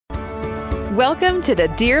Welcome to the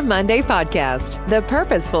Dear Monday podcast, the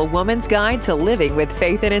purposeful woman's guide to living with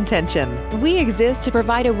faith and intention. We exist to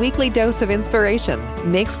provide a weekly dose of inspiration,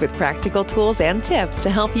 mixed with practical tools and tips to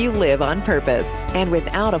help you live on purpose and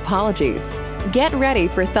without apologies. Get ready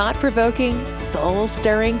for thought-provoking,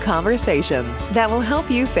 soul-stirring conversations that will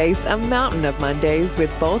help you face a mountain of Mondays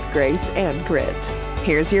with both grace and grit.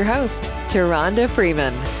 Here's your host, Taronda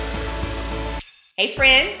Freeman. Hey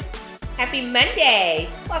friend, happy Monday.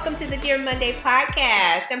 Welcome to the Dear Monday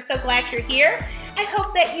podcast. I'm so glad you're here. I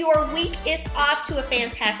hope that your week is off to a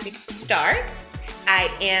fantastic start. I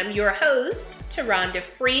am your host, Taronda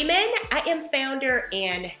Freeman. I am founder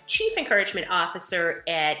and chief encouragement officer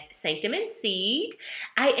at Sanctum and Seed.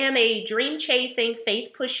 I am a dream-chasing,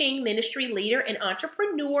 faith-pushing ministry leader and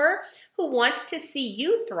entrepreneur who wants to see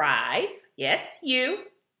you thrive. Yes, you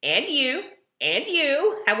and you. And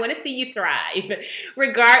you, I want to see you thrive,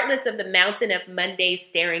 regardless of the mountain of Mondays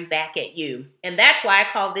staring back at you. And that's why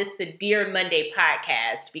I call this the Dear Monday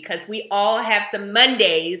podcast, because we all have some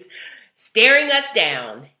Mondays staring us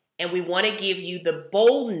down, and we want to give you the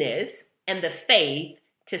boldness and the faith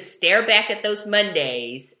to stare back at those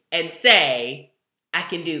Mondays and say, I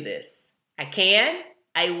can do this. I can,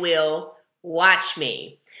 I will, watch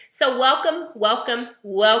me. So welcome, welcome,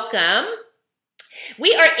 welcome.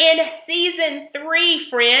 We are in season 3,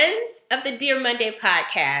 friends, of the Dear Monday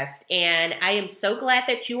podcast, and I am so glad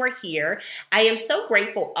that you are here. I am so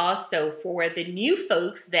grateful also for the new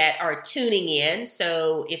folks that are tuning in.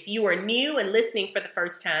 So if you are new and listening for the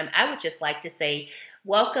first time, I would just like to say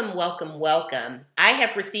welcome, welcome, welcome. I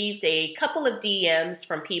have received a couple of DMs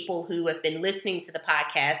from people who have been listening to the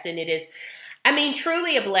podcast, and it is,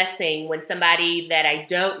 truly a blessing when somebody that I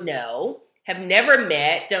don't know, have never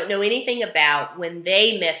met, don't know anything about, when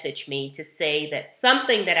they message me to say that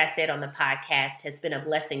something that I said on the podcast has been a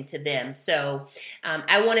blessing to them. So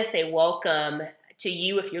I want to say welcome to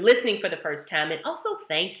you if you're listening for the first time, and also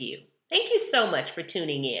thank you. Thank you so much for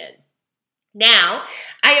tuning in. Now,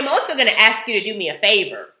 I am also going to ask you to do me a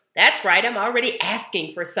favor. That's right, I'm already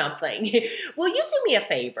asking for something. Will you do me a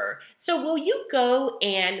favor? So will you go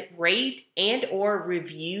and rate and or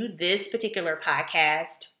review this particular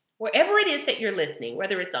podcast? Wherever it is that you're listening,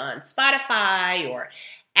 whether it's on Spotify or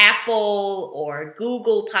Apple or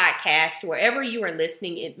Google Podcast, wherever you are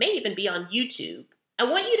listening, it may even be on YouTube. I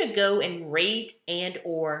want you to go and rate and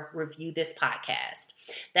or review this podcast.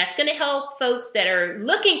 That's going to help folks that are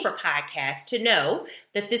looking for podcasts to know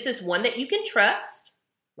that this is one that you can trust,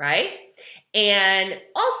 right? And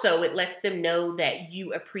also it lets them know that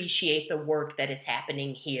you appreciate the work that is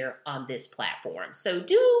happening here on this platform. So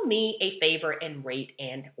do me a favor and rate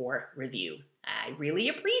and or review. I really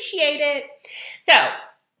appreciate it. So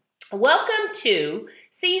welcome to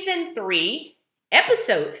season 3,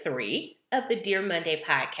 episode 3 of the Dear Monday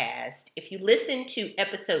podcast. If you listen to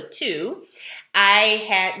episode 2, I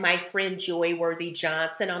had my friend Joy Worthy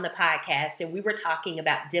Johnson on the podcast, and we were talking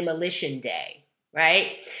about Demolition Day.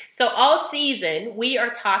 Right? So all season, we are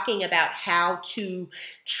talking about how to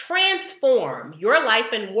transform your life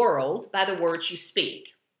and world by the words you speak.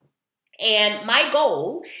 And my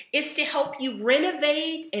goal is to help you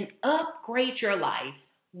renovate and upgrade your life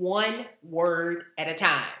one word at a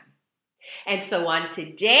time. And so on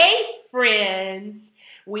today, friends,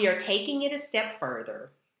 we are taking it a step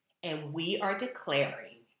further, and we are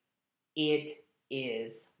declaring it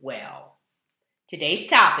is well. Today's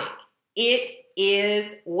topic, it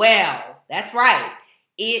is well. That's right.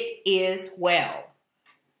 It is well.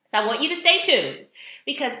 So I want you to stay tuned,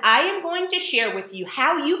 because I am going to share with you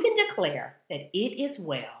how you can declare that it is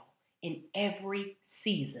well in every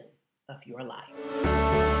season of your life.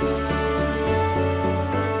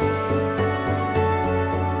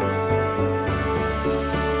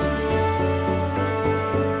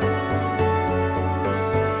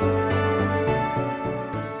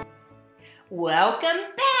 Welcome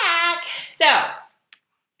back. So,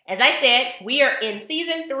 as I said, we are in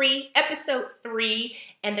season 3, episode 3,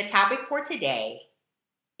 and the topic for today,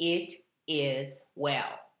 it is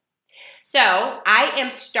well. So, I am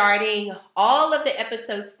starting all of the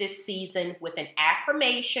episodes this season with an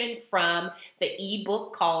affirmation from the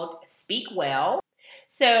ebook called Speak Well.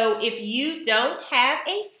 So, if you don't have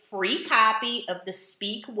a free copy of the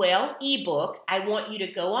Speak Well ebook, I want you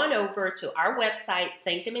to go on over to our website,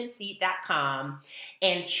 sanctumandseed.com,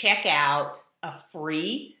 and check out a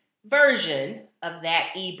free version of that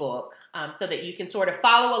ebook so that you can sort of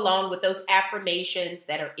follow along with those affirmations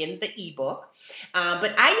that are in the ebook.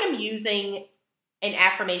 But I am using an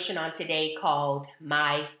affirmation on today called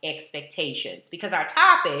My Expectations, because our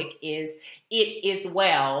topic is It Is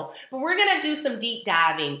Well, but we're going to do some deep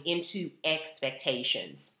diving into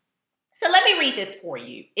expectations. So let me read this for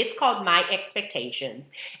you. It's called My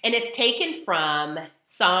Expectations, and it's taken from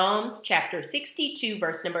Psalms chapter 62,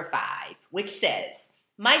 verse number 5, which says,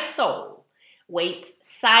 "My soul waits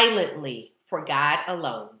silently for God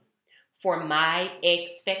alone, for my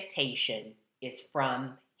expectation is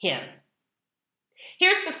from him."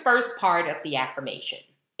 Here's the first part of the affirmation.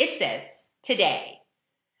 It says, "Today,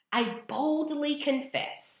 I boldly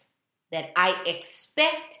confess that I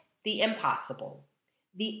expect the impossible,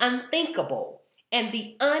 the unthinkable, and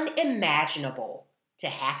the unimaginable to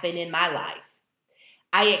happen in my life.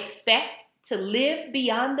 I expect to live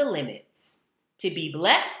beyond the limits, to be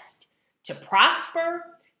blessed, to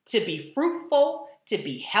prosper, to be fruitful, to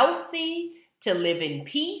be healthy, to live in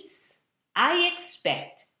peace. I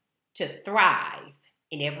expect to thrive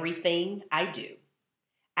in everything I do.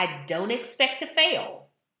 I don't expect to fail.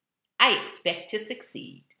 I expect to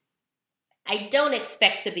succeed. I don't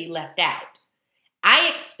expect to be left out. I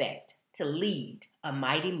expect to lead a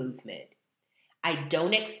mighty movement. I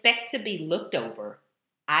don't expect to be looked over.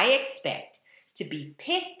 I expect to be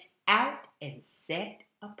picked out and set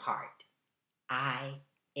apart. I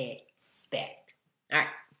expect." All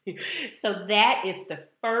right. So that is the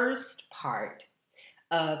first part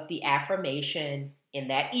of the affirmation in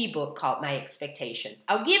that ebook called My Expectations.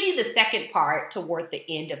 I'll give you the second part toward the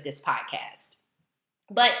end of this podcast.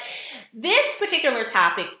 But this particular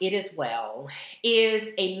topic, it as well,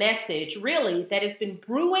 is a message really that has been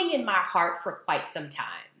brewing in my heart for quite some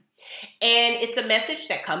time. And it's a message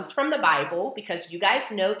that comes from the Bible, because you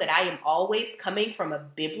guys know that I am always coming from a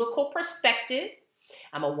biblical perspective.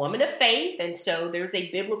 I'm a woman of faith, and so there's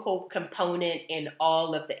a biblical component in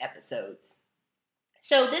all of the episodes.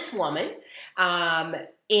 So this woman,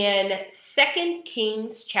 in 2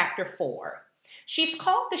 Kings chapter 4, she's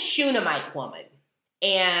called the Shunammite woman.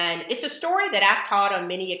 And it's a story that I've taught on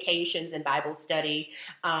many occasions in Bible study.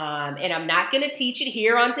 And I'm not going to teach it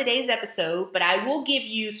here on today's episode, but I will give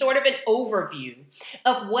you sort of an overview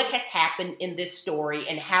of what has happened in this story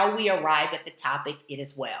and how we arrive at the topic it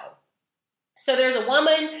as well. So there's a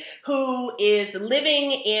woman who is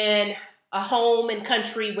living in a home and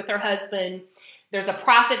country with her husband. There's a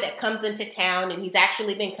prophet that comes into town, and he's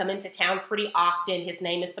actually been coming to town pretty often. His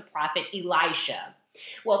name is the prophet Elisha.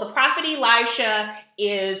 Well, the prophet Elisha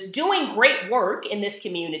is doing great work in this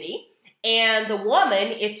community, and the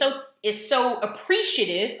woman is so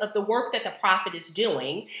appreciative of the work that the prophet is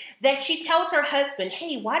doing that she tells her husband,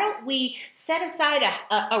 "Hey, why don't we set aside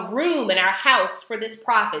a room in our house for this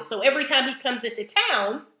prophet, so every time he comes into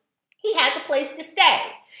town, he has a place to stay."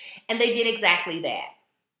 And they did exactly that.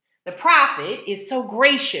 The prophet is so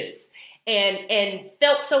gracious and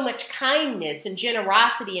felt so much kindness and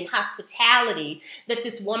generosity and hospitality that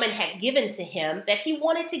this woman had given to him that he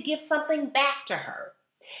wanted to give something back to her.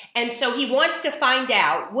 And so he wants to find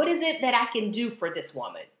out, what is it that I can do for this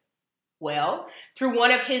woman? Well, through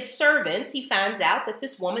one of his servants, he finds out that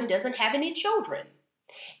this woman doesn't have any children.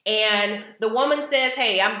 And the woman says,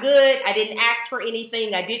 "Hey, I'm good. I didn't ask for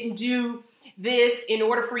anything. I didn't do this in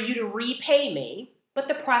order for you to repay me." But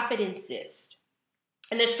the prophet insists.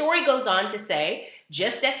 And the story goes on to say,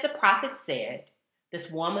 just as the prophet said,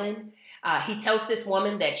 this woman, he tells this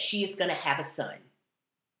woman that she is going to have a son.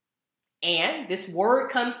 And this word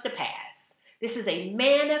comes to pass. This is a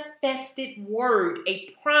manifested word, a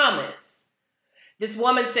promise. This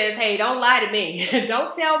woman says, "Hey, don't lie to me.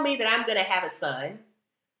 Don't tell me that I'm going to have a son."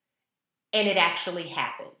 And it actually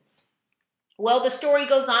happens. Well, the story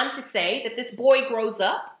goes on to say that this boy grows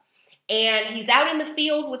up and he's out in the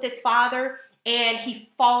field with his father, and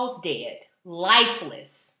he falls dead,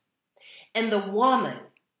 lifeless. And the woman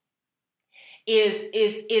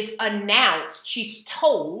is announced, she's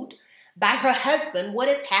told by her husband what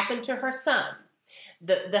has happened to her son.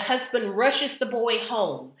 The husband rushes the boy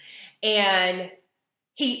home, and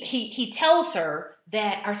he tells her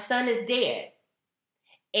that our son is dead.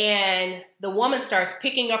 And the woman starts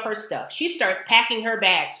picking up her stuff. She starts packing her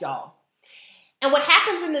bags, y'all. And what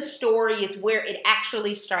happens in the story is where it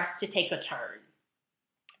actually starts to take a turn,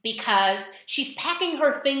 because she's packing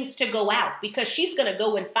her things to go out, because she's going to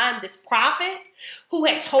go and find this prophet who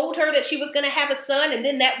had told her that she was going to have a son, and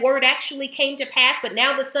then that word actually came to pass, but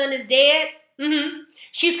now the son is dead.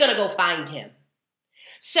 She's going to go find him.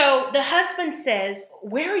 So the husband says,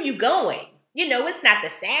 "Where are you going? You know, it's not the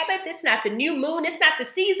Sabbath, it's not the new moon, it's not the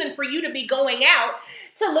season for you to be going out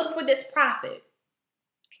to look for this prophet."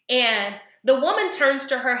 And the woman turns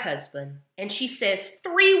to her husband and she says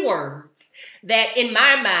 3 words that in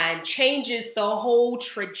my mind changes the whole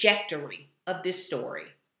trajectory of this story.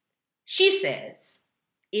 She says,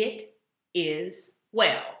 "It is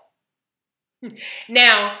well."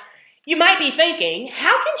 Now, You might be thinking,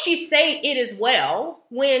 how can she say it is well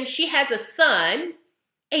when she has a son,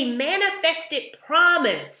 a manifested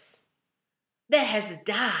promise that has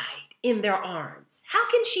died in their arms? How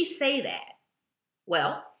can she say that?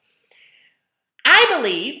 Well, I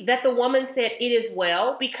believe that the woman said it is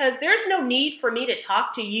well because there's no need for me to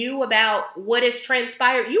talk to you about what has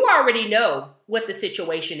transpired. You already know what the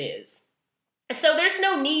situation is. So there's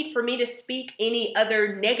no need for me to speak any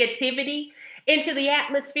other negativity into the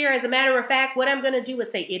atmosphere. As a matter of fact, what I'm going to do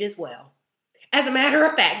is say it is well. As a matter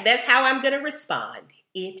of fact, that's how I'm going to respond.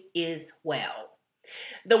 It is well.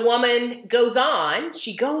 The woman goes on.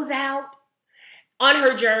 She goes out on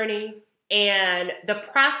her journey, and the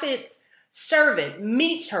prophet's servant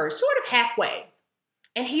meets her sort of halfway.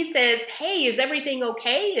 And he says, hey, is everything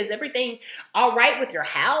okay? Is everything all right with your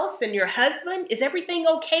house and your husband? Is everything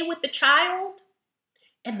okay with the child?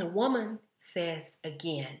 And the woman says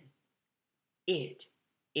again, it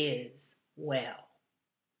is well.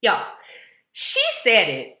 Y'all, she said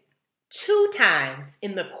it 2 times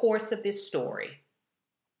in the course of this story.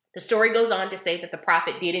 The story goes on to say that the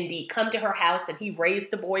prophet did indeed come to her house and he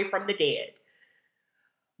raised the boy from the dead.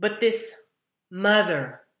 But this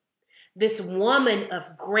mother, this woman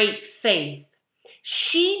of great faith,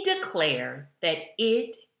 she declared that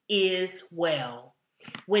it is well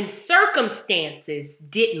when circumstances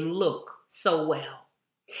didn't look so well.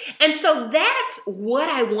 And so that's what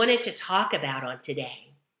I wanted to talk about on today.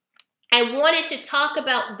 I wanted to talk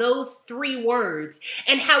about those 3 words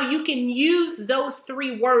and how you can use those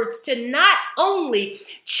 3 words to not only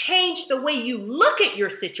change the way you look at your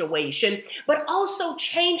situation, but also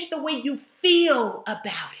change the way you feel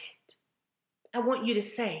about it. I want you to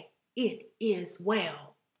say, it is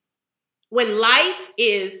well. When life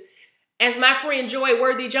is, as my friend Joy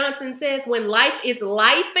Worthy Johnson says, when life is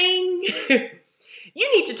lifing,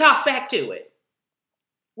 you need to talk back to it.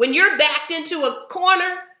 When you're backed into a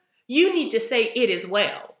corner, you need to say it is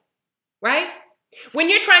well, right? When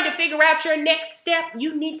you're trying to figure out your next step,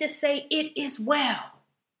 you need to say it is well.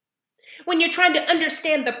 When you're trying to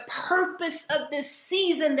understand the purpose of this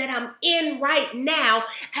season that I'm in right now,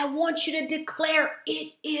 I want you to declare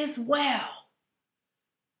it is well.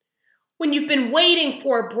 When you've been waiting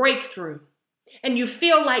for a breakthrough and you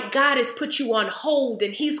feel like God has put you on hold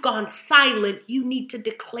and he's gone silent, you need to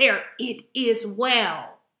declare it is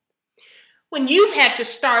well. When you've had to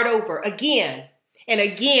start over again and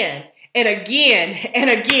again and again and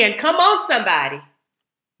again, come on somebody,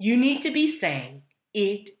 you need to be saying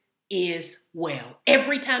it is well.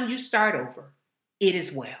 Every time you start over, it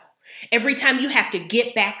is well. Every time you have to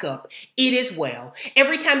get back up, it is well.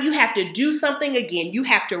 Every time you have to do something again, you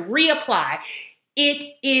have to reapply,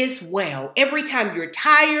 it is well. Every time you're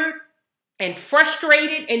tired and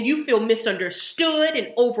frustrated and you feel misunderstood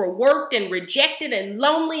and overworked and rejected and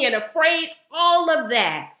lonely and afraid, all of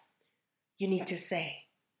that, you need to say,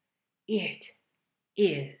 it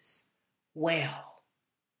is well.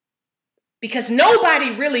 Because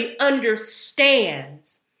nobody really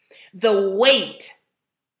understands the weight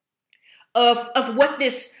of what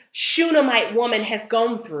this Shunammite woman has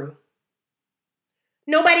gone through.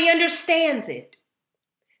 Nobody understands it.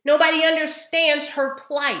 Nobody understands her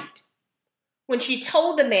plight. When she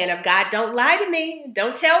told the man of God, don't lie to me,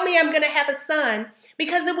 don't tell me I'm going to have a son,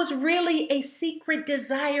 because it was really a secret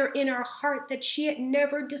desire in her heart that she had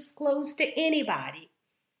never disclosed to anybody.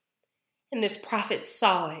 And this prophet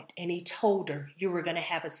saw it and he told her, you were going to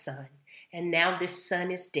have a son. And now this son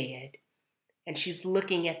is dead. And she's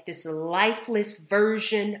looking at this lifeless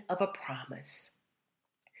version of a promise.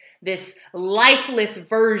 This lifeless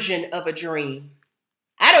version of a dream.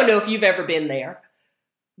 I don't know if you've ever been there,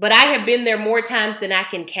 but I have been there more times than I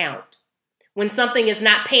can count. When something is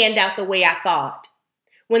not panned out the way I thought.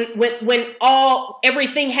 When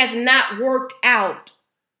everything has not worked out,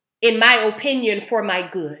 in my opinion, for my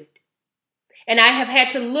good. And I have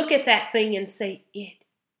had to look at that thing and say, it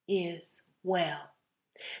is well.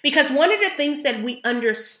 Because one of the things that we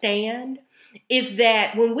understand is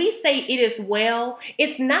that when we say it is well,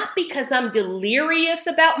 it's not because I'm delirious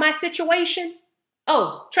about my situation.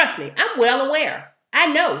 Oh, trust me, I'm well aware.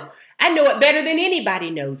 I know it better than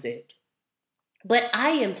anybody knows it. But I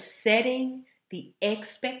am setting the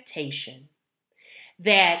expectation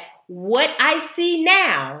that what I see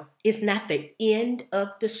now is not the end of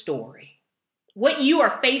the story. What you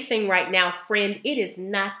are facing right now, friend, it is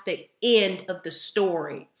not the end of the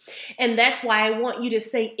story. And that's why I want you to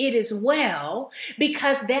say it is well,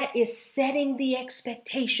 because that is setting the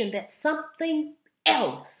expectation that something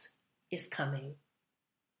else is coming.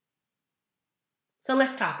 So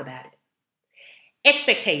let's talk about it.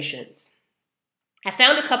 Expectations. I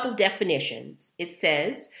found a couple definitions. It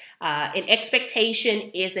says an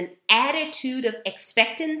expectation is an attitude of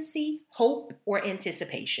expectancy, hope, or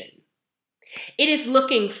anticipation. It is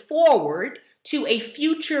looking forward to a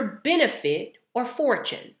future benefit or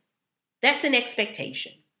fortune. That's an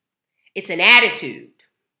expectation. It's an attitude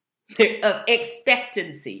of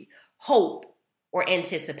expectancy, hope, or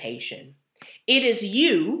anticipation. It is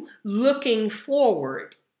you looking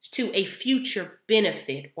forward to a future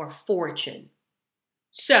benefit or fortune.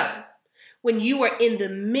 So, when you are in the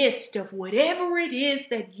midst of whatever it is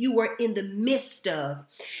that you are in the midst of,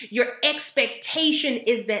 your expectation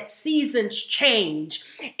is that seasons change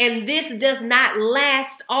and this does not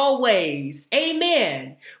last always.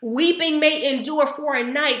 Amen. Weeping may endure for a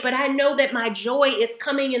night, but I know that my joy is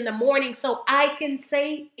coming in the morning, so I can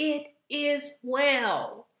say it is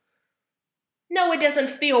well. No, it doesn't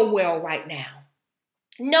feel well right now.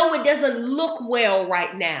 No, it doesn't look well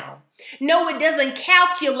right now. No, it doesn't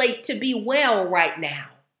calculate to be well right now.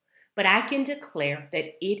 But I can declare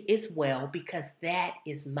that it is well because that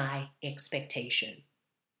is my expectation.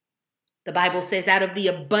 The Bible says, out of the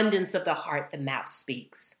abundance of the heart, the mouth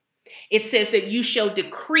speaks. It says that you shall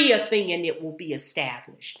decree a thing and it will be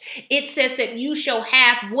established. It says that you shall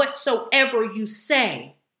have whatsoever you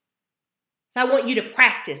say. So I want you to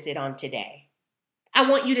practice it on today. I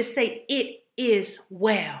want you to say, it is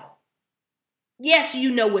well. Yes, you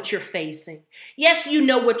know what you're facing. Yes, you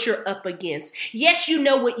know what you're up against. Yes, you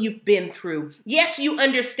know what you've been through. Yes, you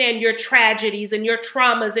understand your tragedies and your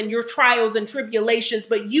traumas and your trials and tribulations,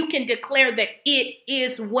 but you can declare that it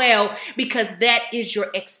is well because that is your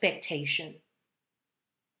expectation.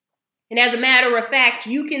 And as a matter of fact,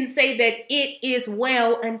 you can say that it is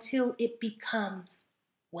well until it becomes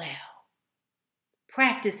well.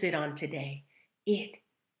 Practice it on today. It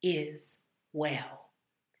is well.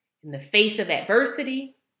 In the face of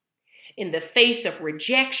adversity, in the face of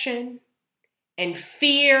rejection and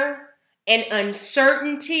fear and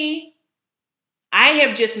uncertainty, I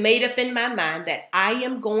have just made up in my mind that I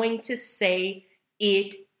am going to say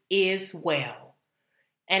it is well.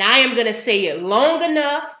 And I am going to say it long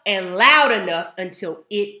enough and loud enough until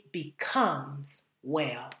it becomes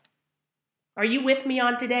well. Are you with me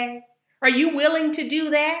on today? Are you willing to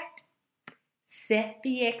do that? Set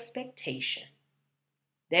the expectation.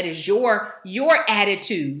 That is your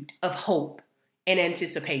attitude of hope and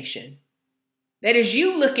anticipation. That is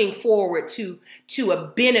you looking forward to a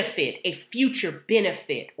benefit, a future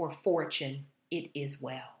benefit or fortune. It is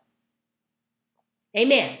well.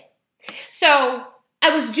 Amen. So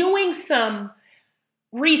I was doing some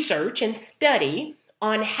research and study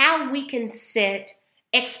on how we can set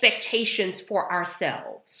expectations for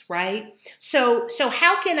ourselves, right? So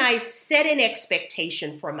how can I set an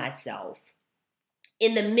expectation for myself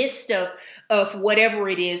in the midst of whatever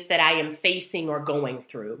it is that I am facing or going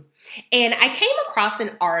through? And I came across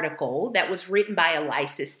an article that was written by a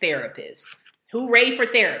licensed therapist. Hooray for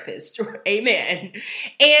therapists. Amen.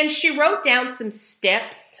 And she wrote down some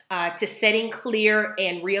steps to setting clear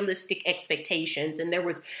and realistic expectations. And there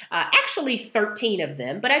was actually 13 of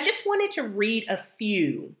them, but I just wanted to read a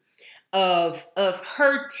few of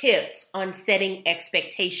her tips on setting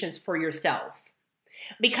expectations for yourself.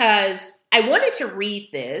 Because I wanted to read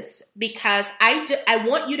this because I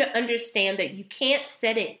want you to understand that you can't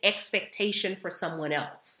set an expectation for someone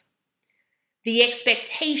else. The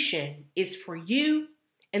expectation is for you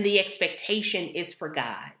and the expectation is for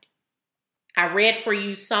God. I read for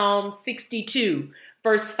you Psalm 62,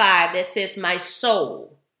 verse 5 that says, my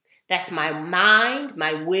soul, that's my mind,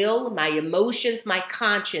 my will, my emotions, my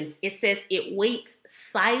conscience. It says it waits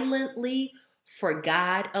silently for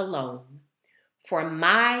God alone. For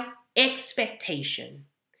my expectation,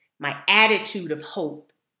 my attitude of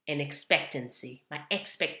hope and expectancy, my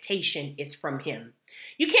expectation is from Him.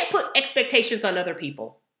 You can't put expectations on other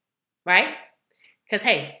people, right? Because,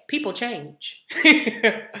 hey, people change,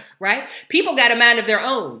 right? People got a mind of their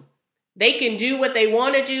own. They can do what they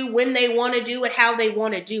want to do, when they want to do it, how they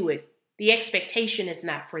want to do it. The expectation is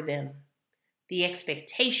not for them. The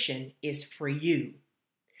expectation is for you.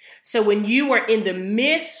 So when you are in the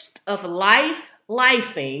midst of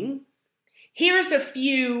lifing, here's a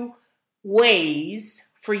few ways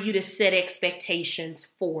for you to set expectations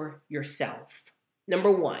for yourself.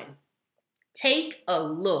 Number one, take a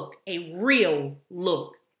real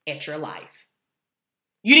look at your life.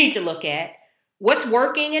 You need to look at what's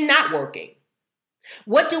working and not working.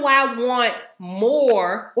 What do I want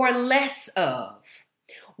more or less of?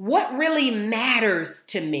 What really matters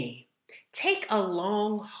to me? Take a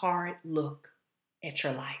long, hard look at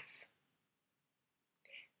your life.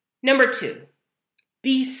 Number two,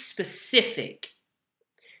 be specific.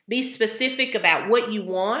 Be specific about what you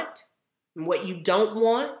want and what you don't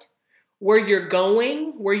want, where you're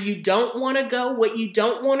going, where you don't want to go, what you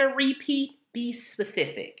don't want to repeat. Be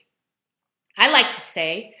specific. I like to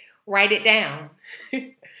say, write it down.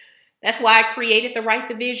 That's why I created the Write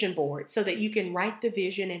the Vision board, so that you can write the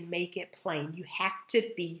vision and make it plain. You have to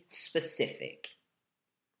be specific.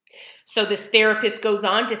 So this therapist goes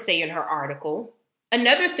on to say in her article,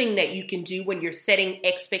 another thing that you can do when you're setting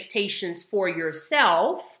expectations for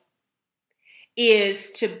yourself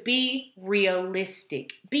is to be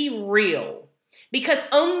realistic. Be real. Because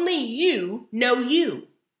only you know you,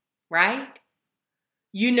 right?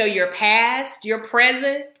 You know your past, your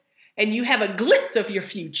present, and you have a glimpse of your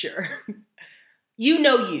future. You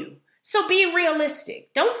know you. So be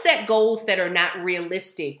realistic. Don't set goals that are not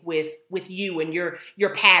realistic with you and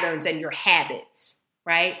your patterns and your habits,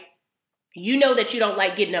 right? You know that you don't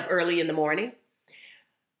like getting up early in the morning,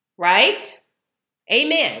 right?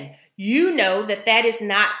 Amen. You know that that is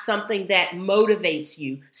not something that motivates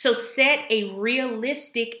you. So set a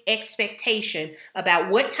realistic expectation about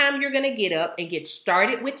what time you're going to get up and get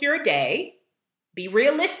started with your day. Be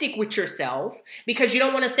realistic with yourself, because you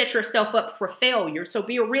don't want to set yourself up for failure. So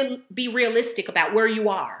be realistic about where you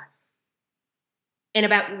are and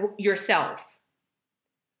about yourself.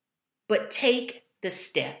 But take the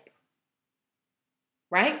step,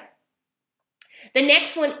 right? The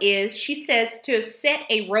next one is, she says, to set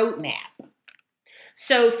a roadmap.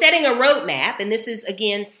 So setting a roadmap, and this is,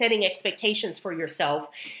 again, setting expectations for yourself.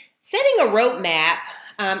 Setting a roadmap,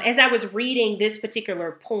 as I was reading this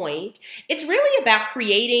particular point, it's really about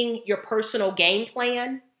creating your personal game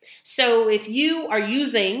plan. So if you are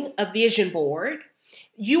using a vision board,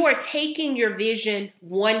 you are taking your vision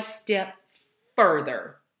one step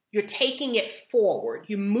further. You're taking it forward.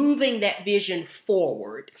 You're moving that vision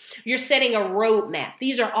forward. You're setting a roadmap.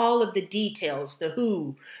 These are all of the details, the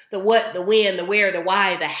who, the what, the when, the where, the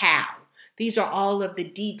why, the how. These are all of the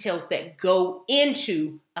details that go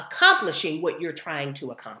into accomplishing what you're trying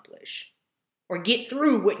to accomplish, or get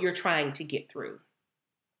through what you're trying to get through.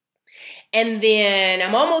 And then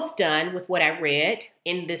I'm almost done with what I read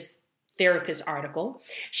in this therapist article.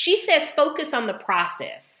 She says, focus on the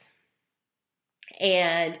process.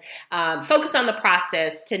 And focus on the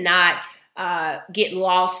process to not get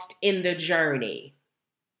lost in the journey,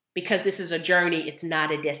 because this is a journey. It's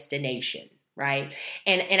not a destination, right?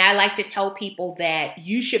 And I like to tell people that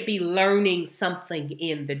you should be learning something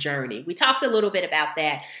in the journey. We talked a little bit about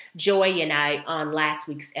that, Joy and I, on last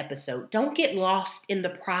week's episode. Don't get lost in the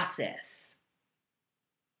process.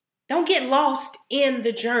 Don't get lost in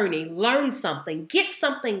the journey. Learn something. Get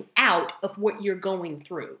something out of what you're going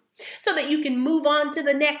through, so that you can move on to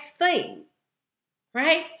the next thing,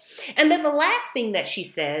 right? And then the last thing that she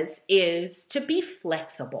says is to be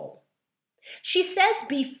flexible. She says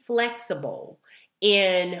be flexible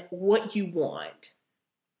in what you want.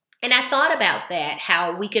 And I thought about that,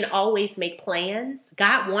 how we can always make plans.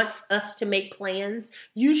 God wants us to make plans.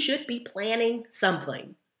 You should be planning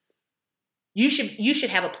something. You should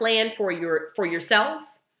have a plan for yourself,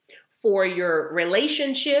 for your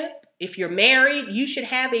relationship. If you're married, you should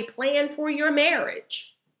have a plan for your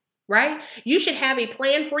marriage, right? You should have a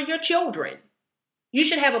plan for your children. You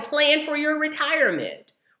should have a plan for your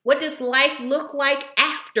retirement. What does life look like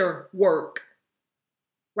after work,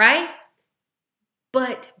 right?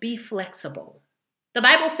 But be flexible. The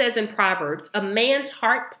Bible says in Proverbs, a man's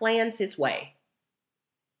heart plans his way.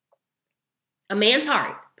 A man's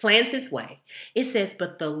heart plans his way. It says,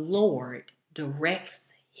 but the Lord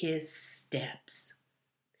directs his steps.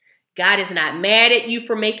 God is not mad at you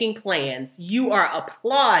for making plans. You are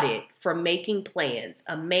applauded for making plans.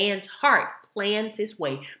 A man's heart plans his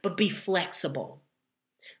way, but be flexible,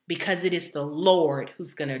 because it is the Lord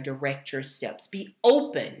who's going to direct your steps. Be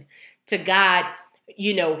open to God,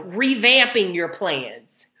 revamping your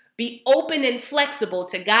plans. Be open and flexible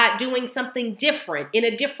to God doing something different in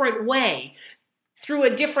a different way, through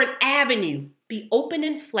a different avenue. Be open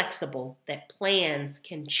and flexible that plans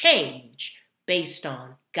can change based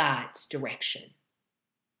on God's direction.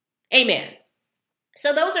 Amen.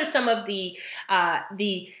 So those are some of the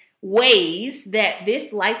ways that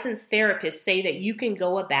this licensed therapist say that you can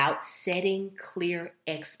go about setting clear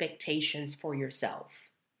expectations for yourself.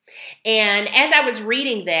 And as I was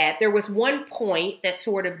reading that, there was one point that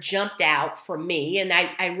sort of jumped out for me, and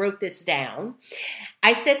I wrote this down.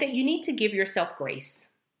 I said that you need to give yourself grace.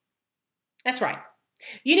 That's right.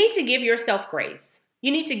 You need to give yourself grace.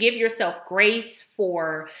 You need to give yourself grace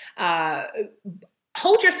for,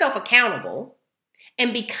 hold yourself accountable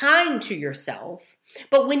and be kind to yourself.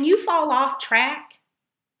 But when you fall off track,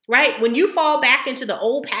 right? When you fall back into the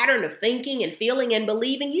old pattern of thinking and feeling and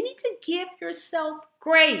believing, you need to give yourself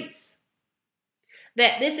grace.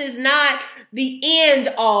 That this is not the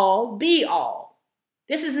end all be all.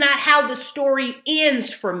 This is not how the story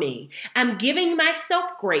ends for me. I'm giving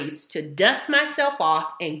myself grace to dust myself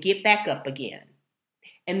off and get back up again.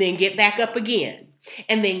 And then get back up again.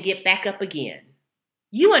 And then get back up again.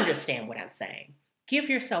 You understand what I'm saying. Give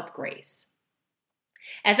yourself grace.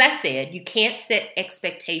 As I said, you can't set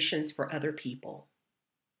expectations for other people.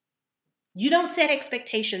 You don't set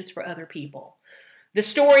expectations for other people. The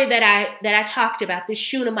story that I talked about, this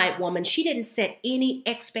Shunammite woman, she didn't set any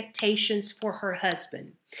expectations for her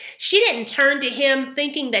husband. She didn't turn to him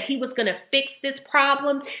thinking that he was going to fix this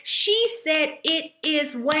problem. She said, "It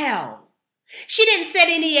is well." She didn't set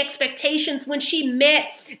any expectations when she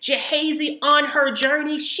met Gehazi on her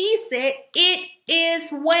journey. She said, "It is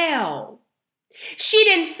well." She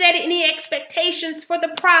didn't set any expectations for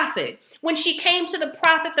the prophet. When she came to the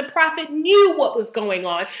prophet knew what was going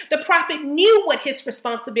on. The prophet knew what his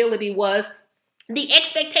responsibility was. The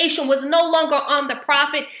expectation was no longer on the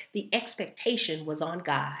prophet. The expectation was on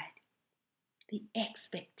God. The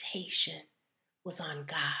expectation was on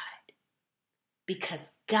God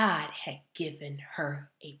because God had given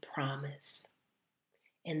her a promise.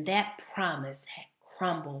 And that promise had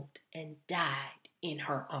crumbled and died in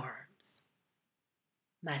her arms.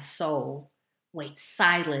 My soul waits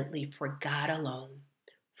silently for God alone,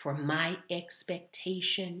 for my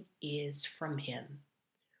expectation is from him.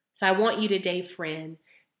 So I want you today, friend,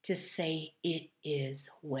 to say, "It is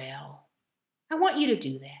well." I want you to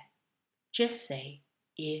do that. Just say,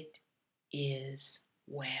 "It is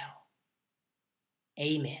well."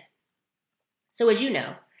 Amen. So as you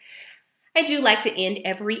know, I do like to end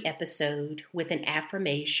every episode with an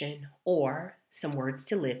affirmation or some words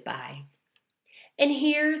to live by. And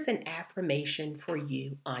here's an affirmation for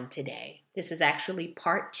you on today. This is actually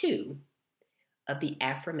part 2 of the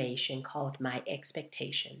affirmation called My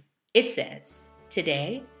Expectation. It says,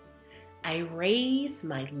 "Today, I raise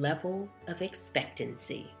my level of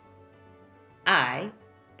expectancy. I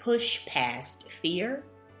push past fear,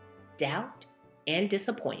 doubt, and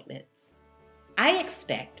disappointments. I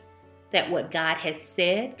expect that what God has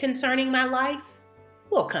said concerning my life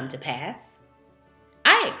will come to pass.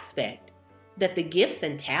 I expect that the gifts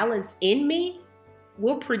and talents in me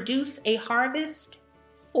will produce a harvest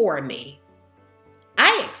for me.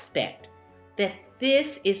 I expect that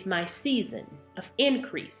this is my season of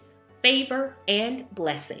increase, favor, and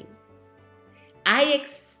blessings. I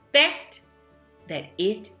expect that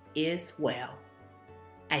it is well.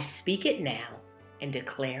 I speak it now and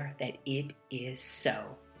declare that it is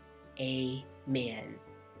so. Amen."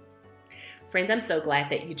 Friends, I'm so glad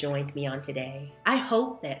that you joined me on today. I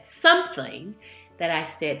hope that something that I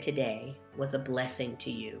said today was a blessing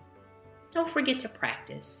to you. Don't forget to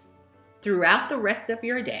practice throughout the rest of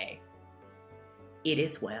your day. It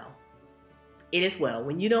is well. It is well.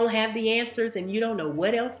 When you don't have the answers and you don't know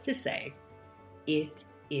what else to say, it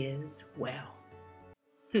is well.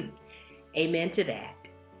 Amen to that.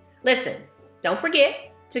 Listen, don't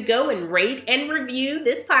forget to go and rate and review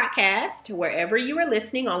this podcast wherever you are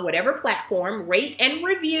listening, on whatever platform. Rate and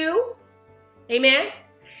review. Amen.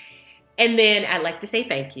 And then I'd like to say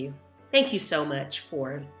thank you. Thank you so much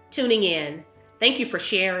for tuning in. Thank you for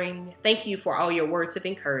sharing. Thank you for all your words of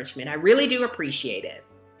encouragement. I really do appreciate it.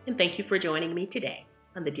 And thank you for joining me today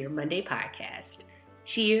on the Dear Monday podcast.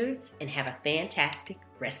 Cheers and have a fantastic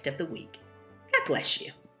rest of the week. God bless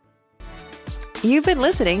you. You've been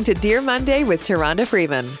listening to Dear Monday with Taronda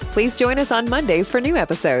Freeman. Please join us on Mondays for new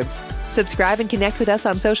episodes. Subscribe and connect with us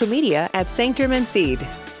on social media at Sanctum and Seed.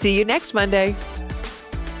 See you next Monday.